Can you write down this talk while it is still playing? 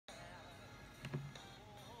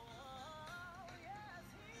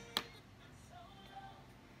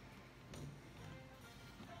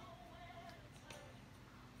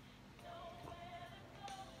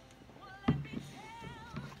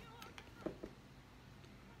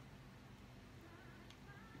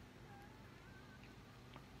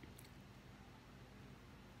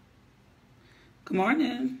Good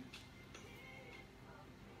morning.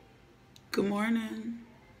 Good morning.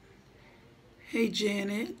 Hey,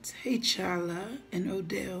 Janet. Hey, Chala and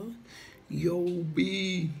Odell. Yo,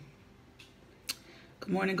 B.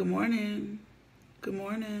 Good morning. Good morning. Good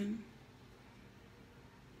morning.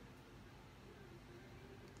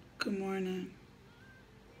 Good morning.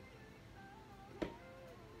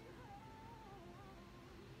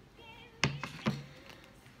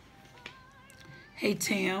 Hey,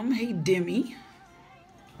 Tam. Hey, Demi.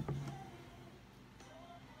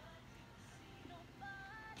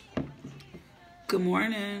 Good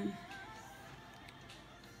morning.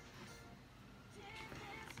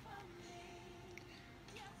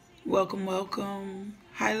 Welcome, welcome.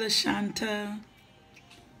 Hi, LaShanta.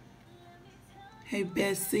 Hey,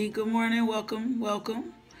 Bessie. Good morning. Welcome,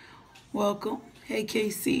 welcome, welcome. Hey,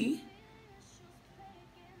 KC.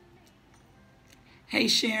 Hey,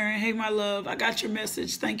 Sharon. Hey, my love. I got your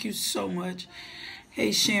message. Thank you so much.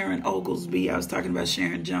 Hey, Sharon Oglesby. I was talking about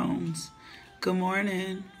Sharon Jones. Good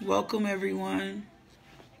morning. Welcome, everyone.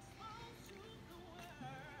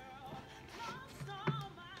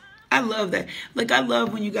 I love that. Like, I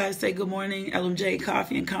love when you guys say good morning, LMJ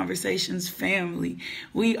Coffee and Conversations family.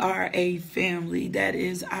 We are a family. That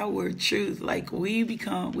is our truth. Like, we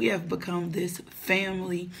have become this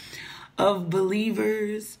family of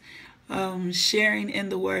believers sharing in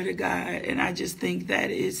the Word of God. And I just think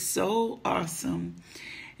that is so awesome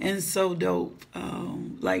and so dope.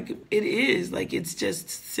 Like, it is. Like, it's just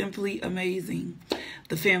simply amazing.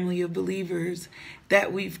 The family of believers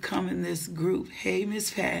that we've come in this group. Hey,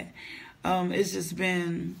 Miss Pat. It's just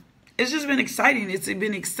been exciting. It's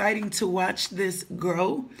been exciting to watch this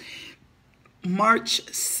grow. March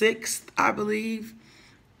 6th, I believe,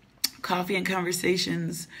 Coffee and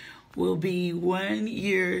Conversations will be 1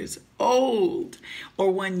 year old,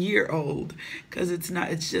 or 1 year old, because it's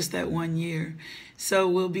just that 1 year. So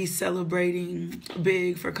we'll be celebrating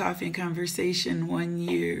big for Coffee and Conversation 1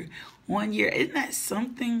 year. 1 year. Isn't that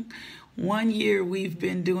something? 1 year we've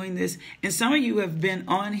been doing this, and some of you have been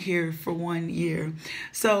on here for 1 year.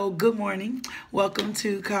 So good morning. Welcome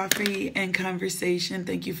to Coffee and Conversation.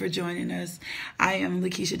 Thank you for joining us. I am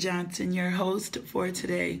LaKisha Johnson, your host for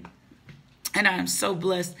today, and I am so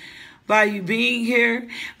blessed by you being here.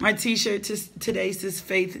 My t-shirt today says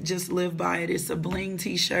faith, just live by it. It's a bling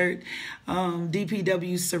t-shirt.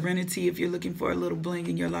 DPW Serenity. If you're looking for a little bling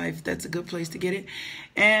in your life, that's a good place to get it.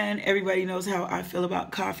 And everybody knows how I feel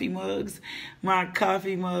about coffee mugs. My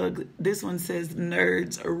coffee mug, this one says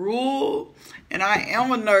nerds rule. And I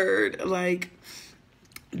am a nerd. Like,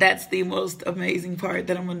 that's the most amazing part,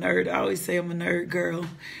 that I'm a nerd. I always say I'm a nerd girl.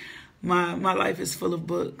 My life is full of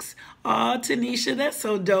books. Aw, Tanisha, that's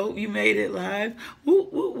so dope. You made it live.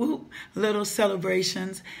 Whoop, whoop, whoop. Little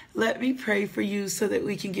celebrations. Let me pray for you so that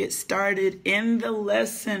we can get started in the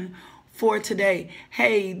lesson for today.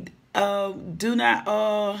 Hey, do not,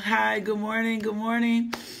 hi, good morning, good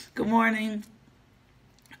morning, good morning.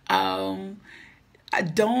 I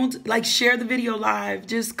don't, like, share the video live.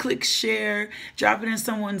 Just click share, drop it in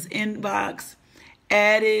someone's inbox.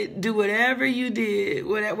 Add it, do whatever you did,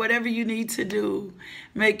 whatever you need to do.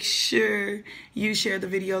 Make sure you share the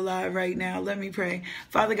video live right now. Let me pray.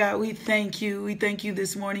 Father God, we thank you. We thank you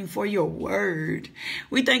this morning for your word.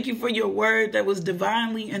 We thank you for your word that was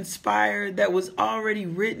divinely inspired, that was already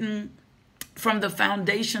written from the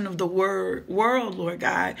foundation of the world, Lord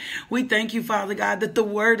God. We thank you, Father God, that the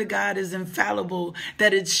word of God is infallible,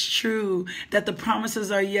 that it's true, that the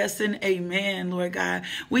promises are yes and amen, Lord God.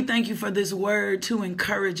 We thank you for this word to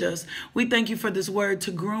encourage us. We thank you for this word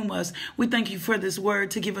to groom us. We thank you for this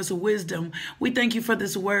word to give us wisdom. We thank you for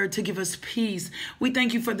this word to give us peace. We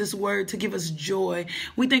thank you for this word to give us joy.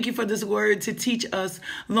 We thank you for this word to teach us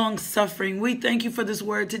long suffering. We thank you for this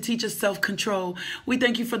word to teach us self-control. We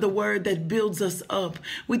thank you for the word that builds us up.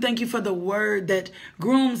 We thank you for the word that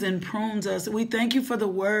grooms and prunes us. We thank you for the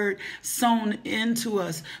word sown into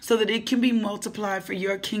us so that it can be multiplied for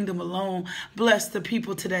your kingdom alone. Bless the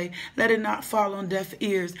people today. Let it not fall on deaf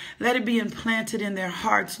ears. Let it be implanted in their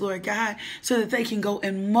hearts, Lord God, so that they can go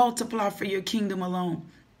and multiply for your kingdom alone.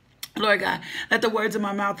 Lord God, let the words of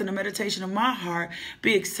my mouth and the meditation of my heart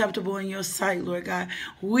be acceptable in your sight, Lord God.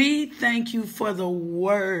 We thank you for the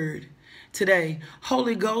word today.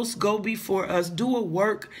 Holy Ghost, go before us. Do a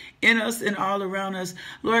work in us and all around us.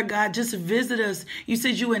 Lord God, just visit us. You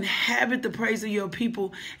said you inhabit the praise of your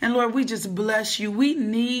people. And Lord, we just bless you. We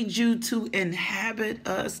need you to inhabit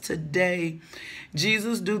us today.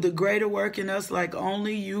 Jesus, do the greater work in us like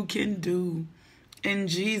only you can do. In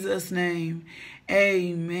Jesus' name,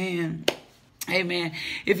 amen. Amen.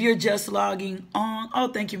 If you're just logging on, oh,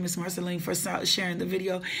 thank you, Miss Marceline, for sharing the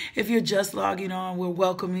video. If you're just logging on, we're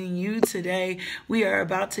welcoming you today. We are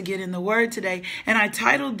about to get in the Word today. And I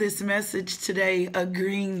titled this message today, A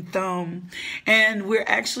Green Thumb. And we're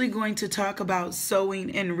actually going to talk about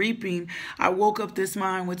sowing and reaping. I woke up this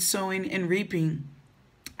morning with sowing and reaping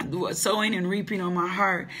on my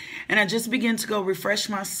heart, and I just began to go refresh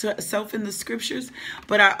myself in the scriptures.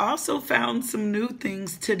 But I also found some new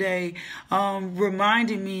things today,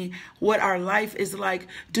 reminding me what our life is like.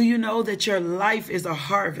 Do you know that your life is a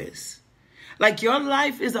harvest? Like, your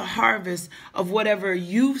life is a harvest of whatever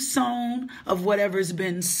you've sown, of whatever's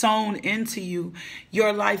been sown into you.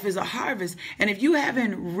 Your life is a harvest. And if you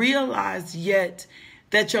haven't realized yet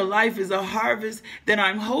that your life is a harvest, then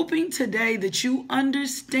I'm hoping today that you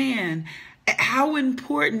understand how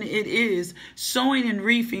important it is sowing and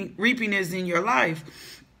reaping is in your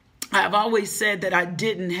life. I've always said that I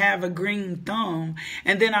didn't have a green thumb.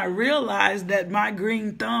 And then I realized that my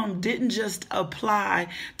green thumb didn't just apply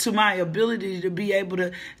to my ability to be able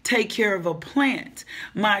to take care of a plant.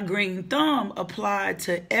 My green thumb applied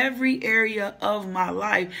to every area of my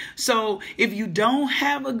life. So if you don't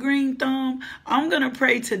have a green thumb, I'm going to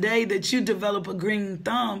pray today that you develop a green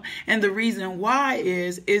thumb. And the reason why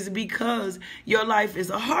is because your life is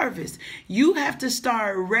a harvest. You have to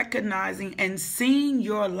start recognizing and seeing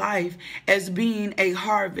your life as being a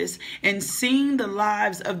harvest, and seeing the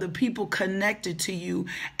lives of the people connected to you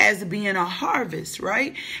as being a harvest,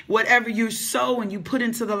 right? Whatever you sow and you put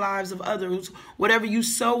into the lives of others, whatever you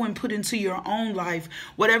sow and put into your own life,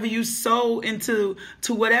 whatever you sow into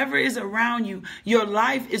whatever is around you, your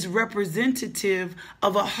life is representative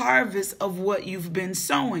of a harvest of what you've been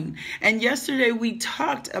sowing. And yesterday we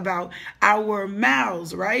talked about our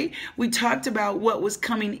mouths, right? We talked about what was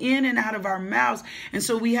coming in and out of our mouths. And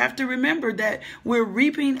so we have to remember that we're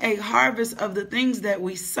reaping a harvest of the things that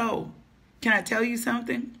we sow. Can I tell you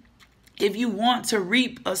something? If you want to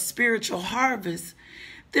reap a spiritual harvest,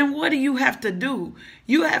 then what do you have to do?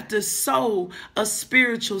 You have to sow a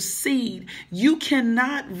spiritual seed. You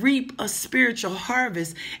cannot reap a spiritual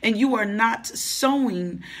harvest and you are not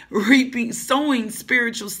sowing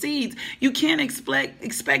spiritual seeds. You can't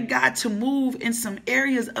expect God to move in some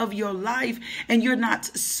areas of your life and you're not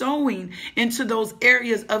sowing into those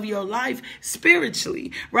areas of your life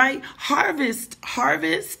spiritually, right? Harvest,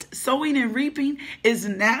 sowing and reaping is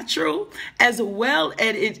natural as well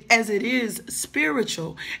as it is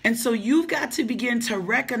spiritual. And so you've got to begin to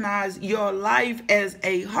recognize your life as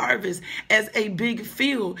a harvest, as a big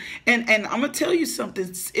field. And I'm going to tell you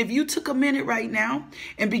something. If you took a minute right now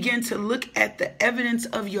and begin to look at the evidence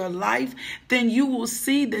of your life, then you will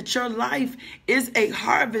see that your life is a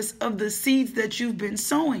harvest of the seeds that you've been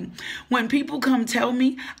sowing. When people come tell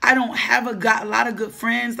me I don't have a lot of good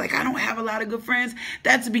friends,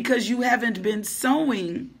 that's because you haven't been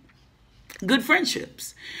sowing good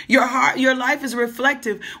friendships. Your life is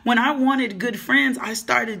reflective. When I wanted good friends, I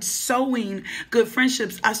started sowing good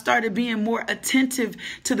friendships. I started being more attentive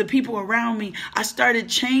to the people around me. I started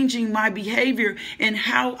changing my behavior and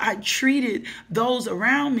how I treated those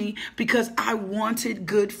around me because I wanted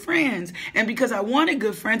good friends. And because I wanted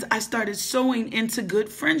good friends, I started sowing into good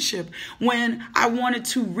friendship. When I wanted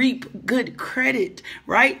to reap good credit,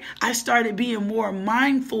 right? I started being more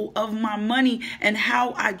mindful of my money and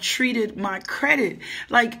how I treated my credit.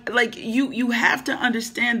 Like you have to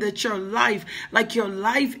understand that your life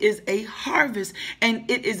is a harvest, and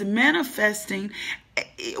it is manifesting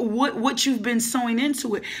what you've been sowing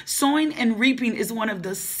into it. Sowing and reaping is one of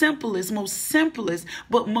the most simplest,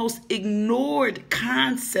 but most ignored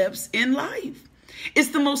concepts in life.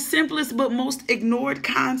 It's the most simplest, but most ignored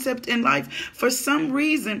concept in life. For some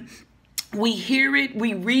reason, we hear it,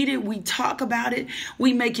 we read it, we talk about it,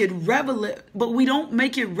 we make it relevant, but we don't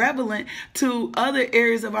make it relevant to other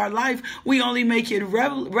areas of our life. We only make it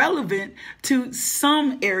relevant to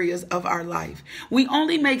some areas of our life. We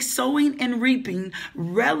only make sowing and reaping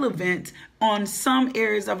relevant on some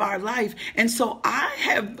areas of our life. And so I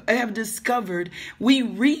have discovered we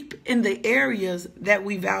reap in the areas that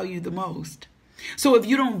we value the most. So if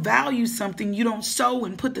you don't value something, you don't sow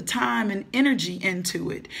and put the time and energy into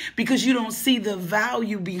it because you don't see the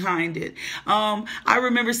value behind it. I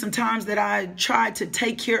remember some times that I tried to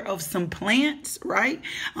take care of some plants, right?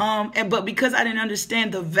 But because I didn't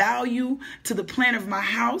understand the value to the plant of my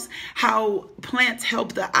house, how plants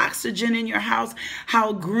help the oxygen in your house,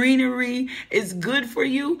 how greenery is good for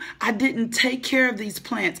you, I didn't take care of these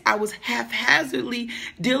plants. I was haphazardly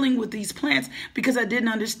dealing with these plants because I didn't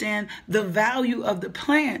understand the value value of the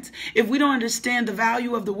plants, if we don't understand the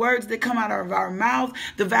value of the words that come out of our mouth,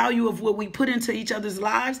 the value of what we put into each other's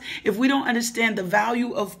lives, if we don't understand the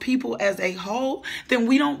value of people as a whole, then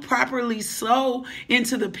we don't properly sow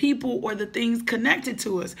into the people or the things connected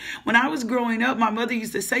to us. When I was growing up, my mother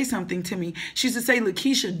used to say something to me. She used to say,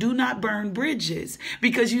 LaKisha, do not burn bridges,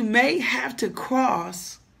 because you may have to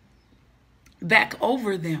cross back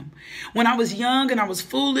over them. When I was young and I was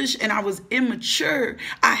foolish and I was immature,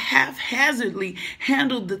 I haphazardly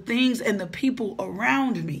handled the things and the people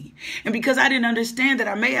around me. And because I didn't understand that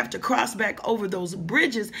I may have to cross back over those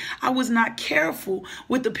bridges, I was not careful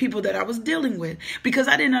with the people that I was dealing with. Because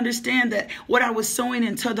I didn't understand that what I was sowing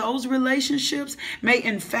into those relationships may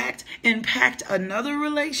in fact impact another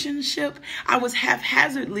relationship. I was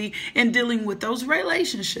haphazardly in dealing with those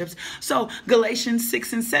relationships. So Galatians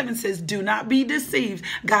 6:7 says, do not be deceived.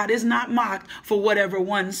 God is not mocked, for whatever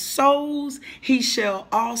one sows, he shall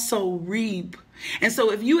also reap. And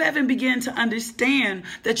so if you haven't begun to understand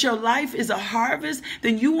that your life is a harvest,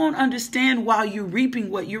 then you won't understand why you're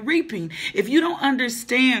reaping what you're reaping. If you don't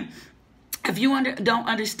understand don't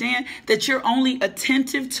understand that you're only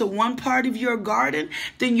attentive to one part of your garden,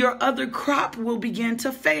 then your other crop will begin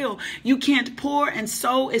to fail. You can't pour and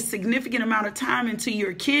sow a significant amount of time into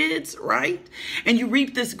your kids, right? And you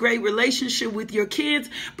reap this great relationship with your kids,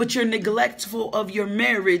 but you're neglectful of your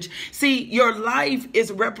marriage. See, your life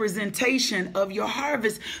is representation of your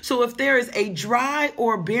harvest. So if there is a dry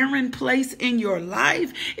or barren place in your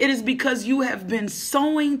life, it is because you have been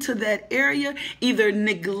sowing to that area, either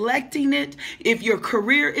neglecting it. If your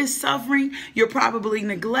career is suffering, you're probably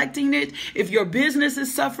neglecting it. If your business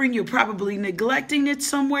is suffering, you're probably neglecting it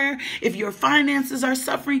somewhere. If your finances are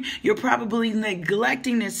suffering, you're probably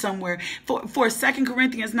neglecting it somewhere. For 2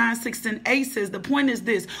 Corinthians 9:6-8 says, the point is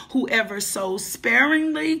this: whoever sows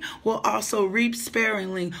sparingly will also reap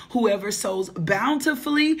sparingly. Whoever sows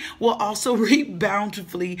bountifully will also reap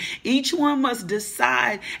bountifully. Each one must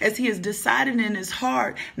decide as he has decided in his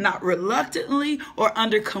heart, not reluctantly or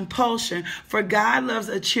under compulsion. For God loves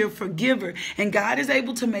a cheerful giver, and God is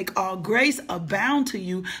able to make all grace abound to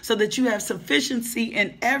you, so that you have sufficiency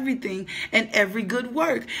in everything and every good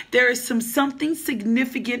work. There is something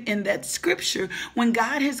significant in that scripture. When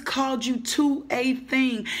God has called you to a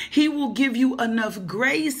thing, he will give you enough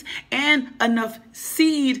grace and enough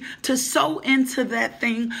seed to sow into that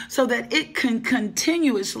thing so that it can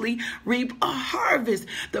continuously reap a harvest.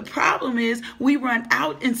 The problem is we run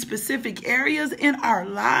out in specific areas in our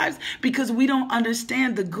lives because we don't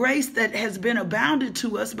understand the grace that has been abounded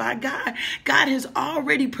to us by God. God has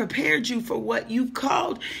already prepared you for what he's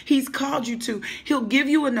called you to. He'll give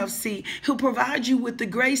you enough seed. He'll provide you with the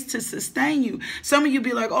grace to sustain you. Some of you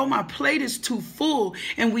be like, oh, my plate is too full.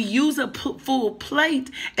 And we use a full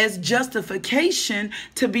plate as justification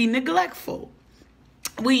to be neglectful.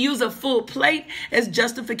 We use a full plate as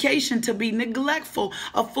justification to be neglectful.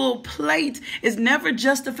 A full plate is never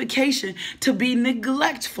justification to be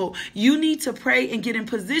neglectful. You need to pray and get in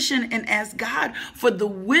position and ask God for the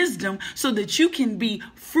wisdom so that you can be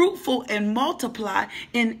fruitful and multiply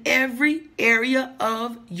in every area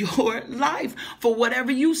of your life. For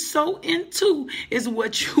whatever you sow into is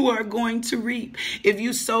what you are going to reap. If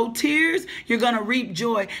you sow tears, you're going to reap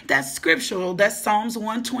joy. That's scriptural. That's Psalms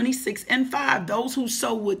 126:5. Those who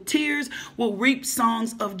sow with tears will reap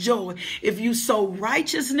songs of joy. If you sow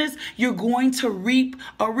righteousness, you're going to reap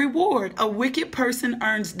a reward. A wicked person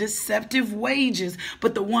earns deceptive wages,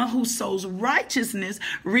 but the one who sows righteousness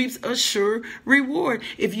reaps a sure reward.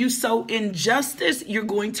 If you sow injustice, you're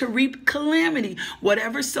going to reap calamity.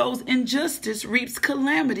 Whatever sows injustice reaps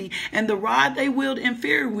calamity, and the rod they wield in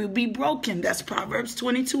fear will be broken. That's Proverbs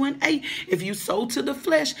 22:8. If you sow to the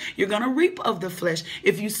flesh, you're going to reap of the flesh.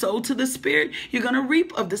 If you sow to the spirit, you're going to reap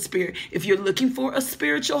of the spirit. If you're looking for a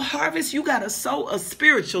spiritual harvest, you got to sow a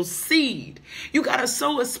spiritual seed. You got to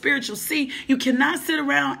sow a spiritual seed. You cannot sit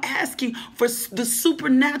around asking for the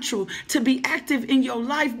supernatural to be active in your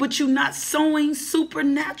life, but you're not sowing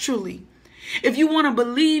supernaturally. If you want to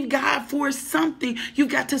believe God for something, you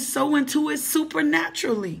got to sow into it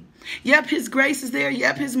supernaturally. Yep, his grace is there.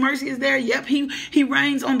 Yep, his mercy is there. Yep, he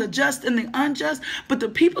reigns on the just and the unjust. But the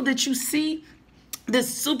people that you see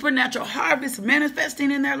this supernatural harvest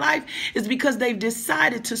manifesting in their life is because they've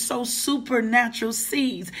decided to sow supernatural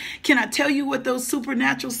seeds. Can I tell you what those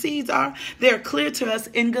supernatural seeds are? They're clear to us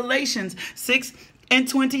in Galatians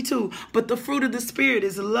 6:22. But the fruit of the Spirit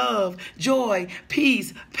is love, joy,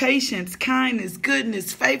 peace, patience, kindness,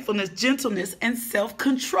 goodness, faithfulness, gentleness, and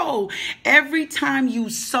self-control. Every time you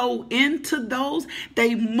sow into those,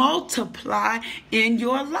 they multiply in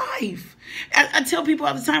your life. I tell people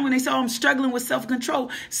all the time when they say, oh, I'm struggling with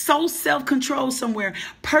self-control, sow self-control somewhere.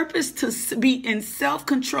 Purpose to be in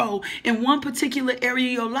self-control in one particular area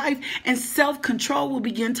of your life, and self-control will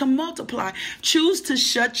begin to multiply. Choose to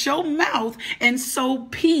shut your mouth and sow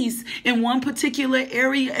peace in one particular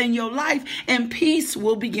area in your life, and peace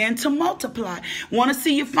will begin to multiply. Want to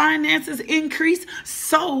see your finances increase?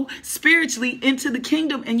 Sow spiritually into the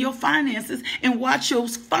kingdom and your finances, and watch your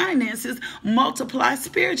finances multiply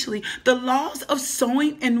spiritually. The laws of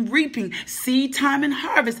sowing and reaping, seed time and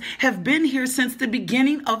harvest, have been here since the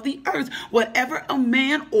beginning of the earth. Whatever a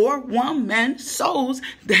man or woman sows,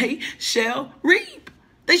 they shall reap.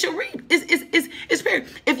 They shall reap. It's fair.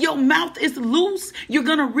 If your mouth is loose, you're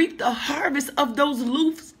going to reap the harvest of those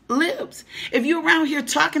loose lips. If you're around here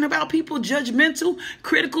talking about people, judgmental,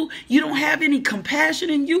 critical, you don't have any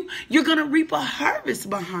compassion in you, you're going to reap a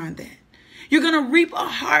harvest behind that. You're going to reap a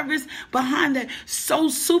harvest behind that. Sow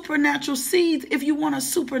supernatural seeds if you want a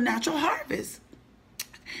supernatural harvest.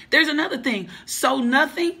 There's another thing. Sow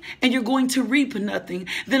nothing and you're going to reap nothing.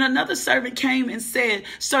 Then another servant came and said,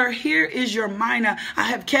 sir, here is your mina. I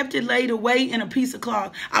have kept it laid away in a piece of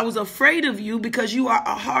cloth. I was afraid of you because you are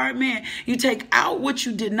a hard man. You take out what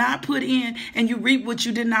you did not put in and you reap what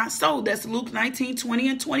you did not sow. That's Luke 19, 20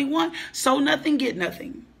 and 21. Sow nothing, get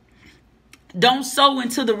nothing. Don't sow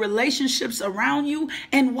into the relationships around you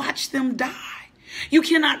and watch them die. You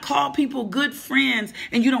cannot call people good friends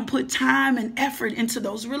and you don't put time and effort into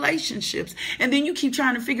those relationships. And then you keep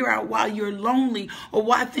trying to figure out why you're lonely or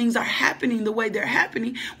why things are happening the way they're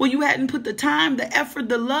happening. Well, you hadn't put the time, the effort,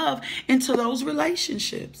 the love into those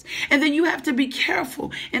relationships. And then you have to be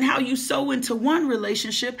careful in how you sow into one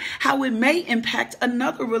relationship, how it may impact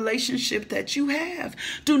another relationship that you have.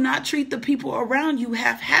 Do not treat the people around you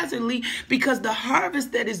haphazardly, because the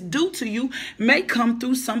harvest that is due to you may come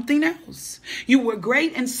through something else. You were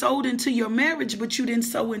great and sowed into your marriage, but you didn't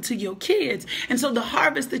sow into your kids. And so the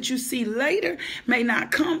harvest that you see later may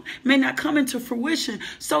not come into fruition.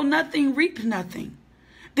 Sow nothing, reap nothing.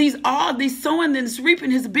 These sowing and this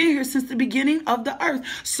reaping has been here since the beginning of the earth.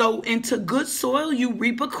 Sow into good soil, you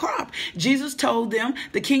reap a crop. Jesus told them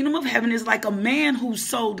the kingdom of heaven is like a man who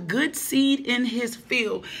sowed good seed in his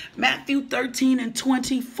field. Matthew 13 and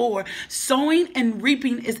 24. Sowing and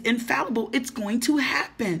reaping is infallible. It's going to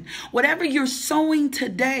happen. Whatever you're sowing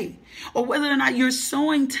today, or whether or not you're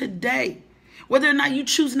sowing today, whether or not you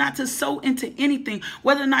choose not to sow into anything,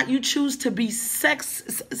 whether or not you choose to be selfish.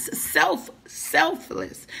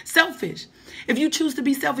 If you choose to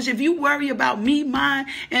be selfish, if you worry about me, mine,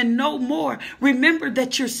 and no more, remember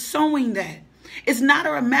that you're sowing that. It's not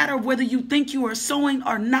a matter of whether you think you are sowing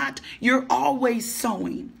or not. You're always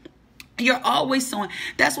sowing. You're always sowing.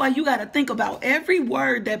 That's why you got to think about every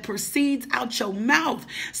word that proceeds out your mouth.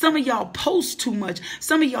 Some of y'all post too much.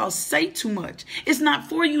 Some of y'all say too much. It's not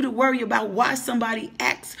for you to worry about why somebody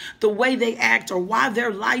acts the way they act or why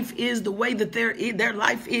their life is the way that their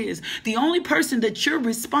life is. The only person that you're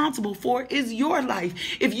responsible for is your life.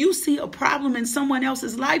 If you see a problem in someone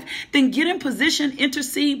else's life, then get in position,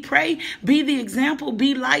 intercede, pray, be the example,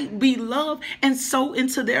 be light, be love, and sow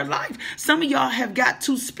into their life. Some of y'all have got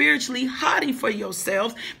too spiritually haughty for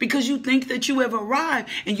yourselves because you think that you have arrived.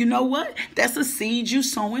 And you know what? That's a seed you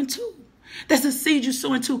sow into. That's a seed you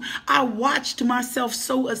sow into. I watched myself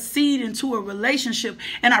sow a seed into a relationship,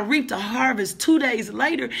 and I reaped a harvest 2 days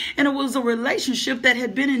later, and it was a relationship that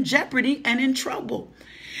had been in jeopardy and in trouble.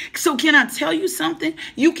 So can I tell you something?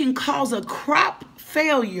 You can cause a crop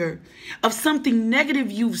failure of something negative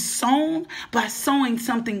you've sown by sowing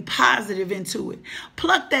something positive into it.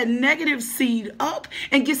 Pluck that negative seed up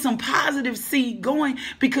and get some positive seed going,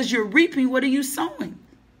 because you're reaping what are you sowing.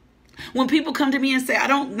 When people come to me and say, I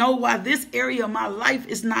don't know why this area of my life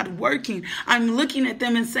is not working, I'm looking at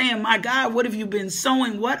them and saying, my God, what have you been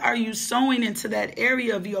sowing? What are you sowing into that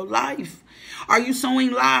area of your life? Are you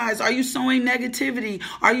sowing lies? Are you sowing negativity?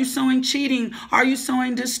 Are you sowing cheating? Are you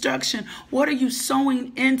sowing destruction? What are you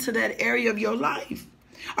sowing into that area of your life?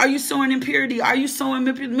 Are you sowing impurity? Are you sowing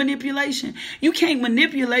manipulation? You can't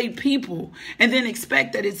manipulate people and then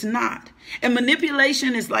expect that it's not. And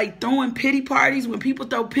manipulation is like throwing pity parties. When people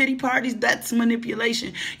throw pity parties, that's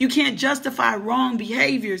manipulation. You can't justify wrong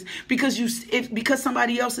behaviors because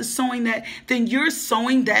somebody else is sowing that, then you're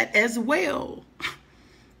sowing that as well.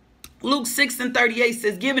 Luke 6 and 38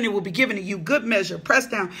 says, given it will be given to you, good measure, pressed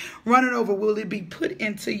down, running over, will it be put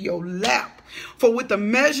into your lap. For with the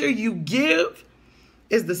measure you give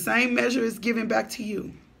is the same measure is given back to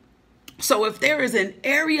you. So if there is an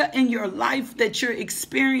area in your life that you're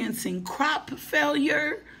experiencing crop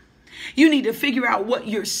failure, You need to figure out what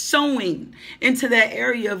you're sowing into that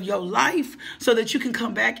area of your life so that you can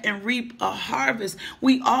come back and reap a harvest.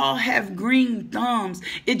 We all have green thumbs.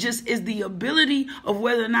 It just is the ability of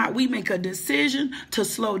whether or not we make a decision to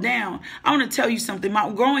slow down. I want to tell you something.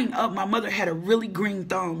 Growing up, my mother had a really green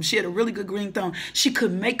thumb. She had a really good green thumb. She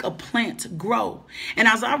could make a plant grow. And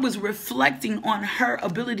as I was reflecting on her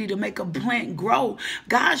ability to make a plant grow,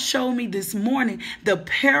 God showed me this morning the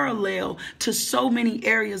parallel to so many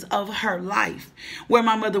areas of her life, where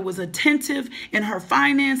my mother was attentive in her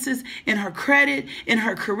finances, in her credit, in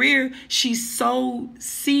her career. She sowed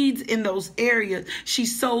seeds in those areas. She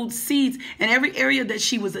sowed seeds in every area that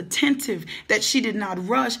she was attentive, that she did not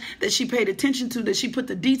rush, that she paid attention to, that she put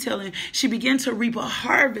the detail in. She began to reap a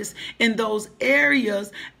harvest in those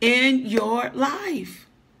areas in your life.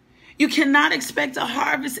 You cannot expect a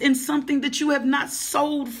harvest in something that you have not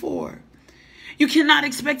sowed for. You cannot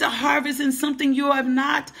expect a harvest in something you have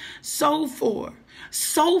not sowed for.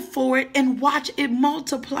 Sow for it and watch it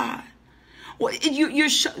multiply. Watch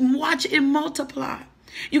it multiply.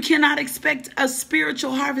 You cannot expect a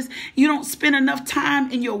spiritual harvest. You don't spend enough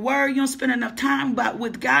time in your word. You don't spend enough time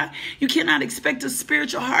with God. You cannot expect a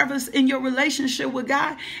spiritual harvest in your relationship with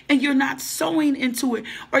God, and you're not sowing into it,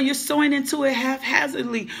 or you're sowing into it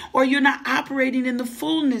haphazardly, or you're not operating in the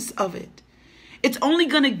fullness of it. It's only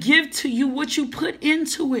going to give to you what you put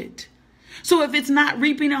into it. So if it's not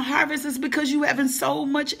reaping a harvest, it's because you haven't sowed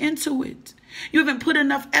much into it. You haven't put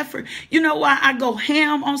enough effort. You know why I go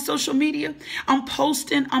ham on social media? I'm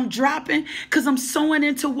posting, I'm dropping, because I'm sowing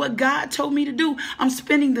into what God told me to do. I'm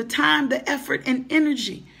spending the time, the effort, and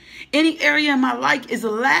energy. Any area in my life is a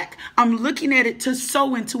lack. I'm looking at it to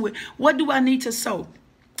sow into it. What do I need to sow?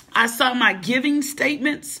 I saw my giving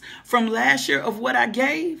statements from last year of what I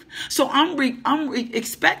gave. So I'm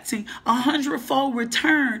expecting 100-fold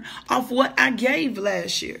return off what I gave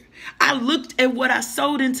last year. I looked at what I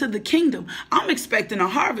sowed into the kingdom. I'm expecting a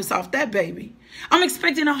harvest off that baby. I'm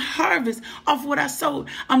expecting a harvest off what I sowed.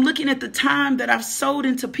 I'm looking at the time that I've sowed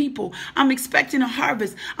into people. I'm expecting a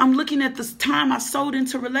harvest. I'm looking at the time I sowed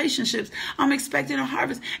into relationships. I'm expecting a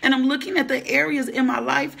harvest. And I'm looking at the areas in my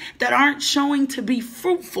life that aren't showing to be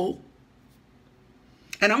fruitful.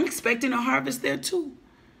 And I'm expecting a harvest there too.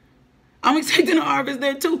 I'm expecting a harvest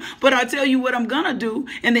there too. But I tell you what I'm going to do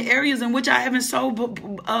in the areas in which I haven't sowed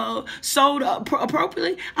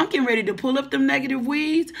appropriately. I'm getting ready to pull up them negative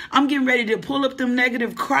weeds. I'm getting ready to pull up them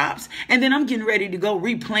negative crops. And then I'm getting ready to go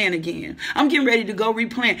replant again. I'm getting ready to go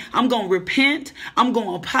replant. I'm going to repent. I'm going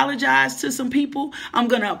to apologize to some people. I'm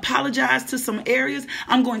going to apologize to some areas.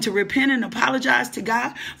 I'm going to repent and apologize to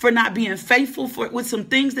God for not being faithful with some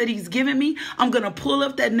things that he's given me. I'm going to pull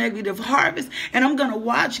up that negative harvest, and I'm going to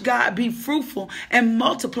watch God be fruitful and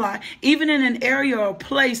multiply, even in an area or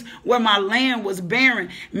place where my land was barren.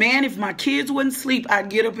 Man, if my kids wouldn't sleep, I'd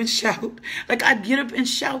get up and shout. I'd get up and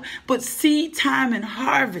shout. But seed time and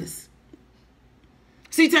harvest.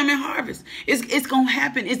 Seed time and harvest. It's going to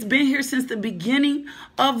happen. It's been here since the beginning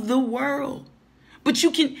of the world. But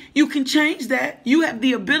you can change that. You have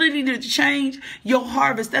the ability to change your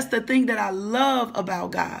harvest. That's the thing that I love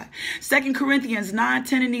about God. 2 Corinthians 9,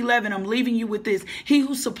 10, and 11. I'm leaving you with this. He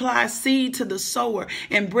who supplies seed to the sower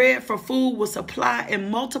and bread for food will supply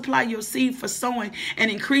and multiply your seed for sowing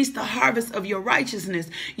and increase the harvest of your righteousness.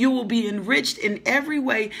 You will be enriched in every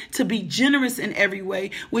way to be generous in every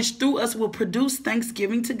way, which through us will produce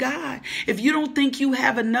thanksgiving to God. If you don't think you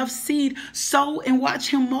have enough seed, sow and watch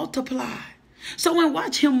him multiply. So and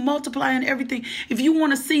watch him multiply in everything. If you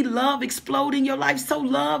want to see love explode in your life, sow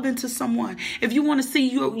love into someone. If you want to see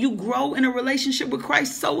you grow in a relationship with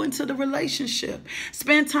Christ, sow into the relationship.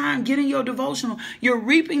 Spend time getting your devotional. You're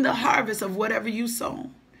reaping the harvest of whatever you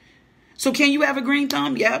sow. So can you have a green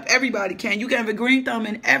thumb? Yep, everybody can. You can have a green thumb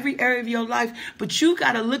in every area of your life, but you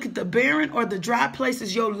got to look at the barren or the dry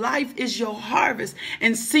places. Your life is your harvest,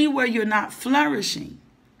 and see where you're not flourishing,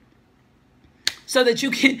 so that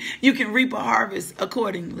you can reap a harvest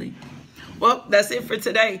accordingly. Well, that's it for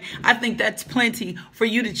today. I think that's plenty for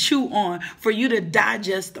you to chew on, for you to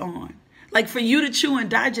digest on. For you to chew and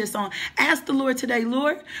digest on. Ask the Lord today,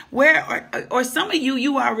 Lord, where or some of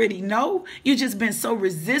you already know. You just been so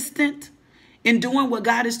resistant in doing what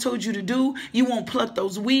God has told you to do. You won't pluck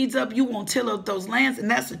those weeds up. You won't till up those lands, and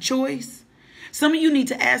that's a choice. Some of you need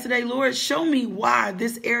to ask today, Lord, show me why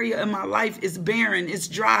this area in my life is barren, it's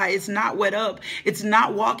dry, it's not wet up, it's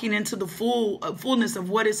not walking into the fullness of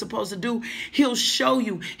what it's supposed to do. He'll show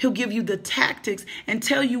you. He'll give you the tactics and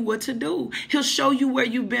tell you what to do. He'll show you where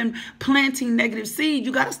you've been planting negative seed.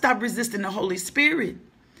 You got to stop resisting the Holy Spirit.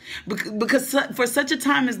 Because for such a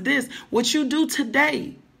time as this, what you do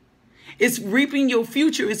today It's reaping your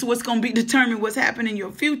future. It's what's going to be determined what's happening in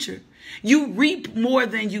your future. You reap more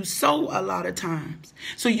than you sow a lot of times.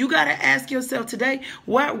 So you got to ask yourself today,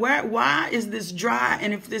 why is this dry?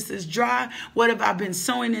 And if this is dry, what have I been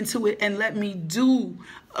sowing into it? And let me do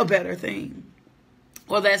a better thing.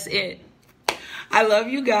 Well, that's it. I love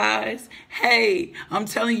you guys. Hey, I'm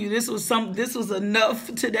telling you, this was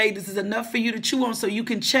enough today. This is enough for you to chew on so you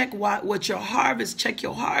can check what your harvest, check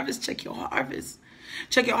your harvest, check your harvest.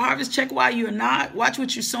 Check your harvest, check why you're not. Watch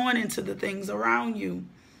what you're sowing into the things around you.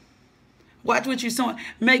 Watch what you're sowing.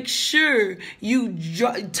 Make sure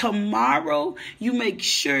tomorrow, you make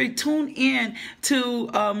sure, tune in to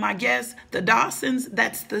my guest, the Dawsons.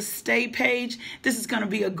 That's the Stay page. This is going to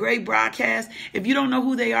be a great broadcast. If you don't know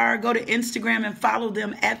who they are, go to Instagram and follow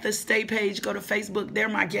them at the Stay page. Go to Facebook. They're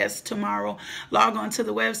my guests tomorrow. Log on to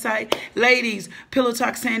the website. Ladies, Pillow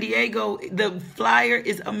Talk San Diego, the flyer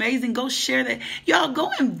is amazing. Go share that. Y'all go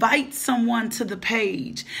invite someone to the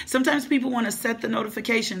page. Sometimes people want to set the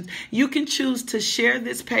notifications. You can choose to share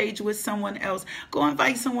this page with someone else. Go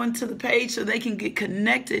invite someone to the page so they can get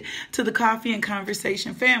connected to the Coffee and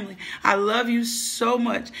Conversation family. I love you so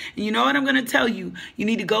much. And you know what I'm going to tell you? You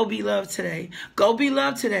need to go be loved today. Go be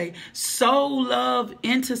loved today. Sow love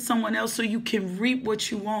into someone else so you can reap what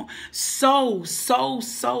you want. Sow.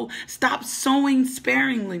 Stop sowing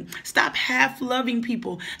sparingly. Stop half loving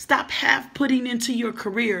people. Stop half putting into your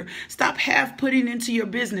career. Stop half putting into your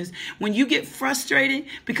business. When you get frustrated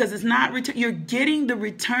because it's not you're getting the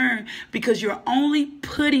return because you're only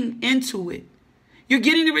putting into it. You're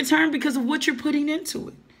getting the return because of what you're putting into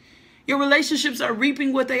it. Your relationships are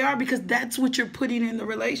reaping what they are because that's what you're putting in the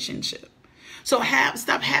relationship. So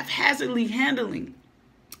stop haphazardly handling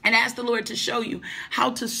and ask the Lord to show you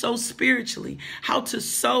how to sow spiritually, how to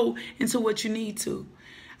sow into what you need to.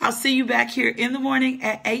 I'll see you back here in the morning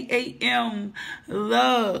at 8 a.m.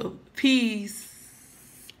 Love, peace,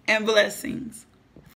 and blessings.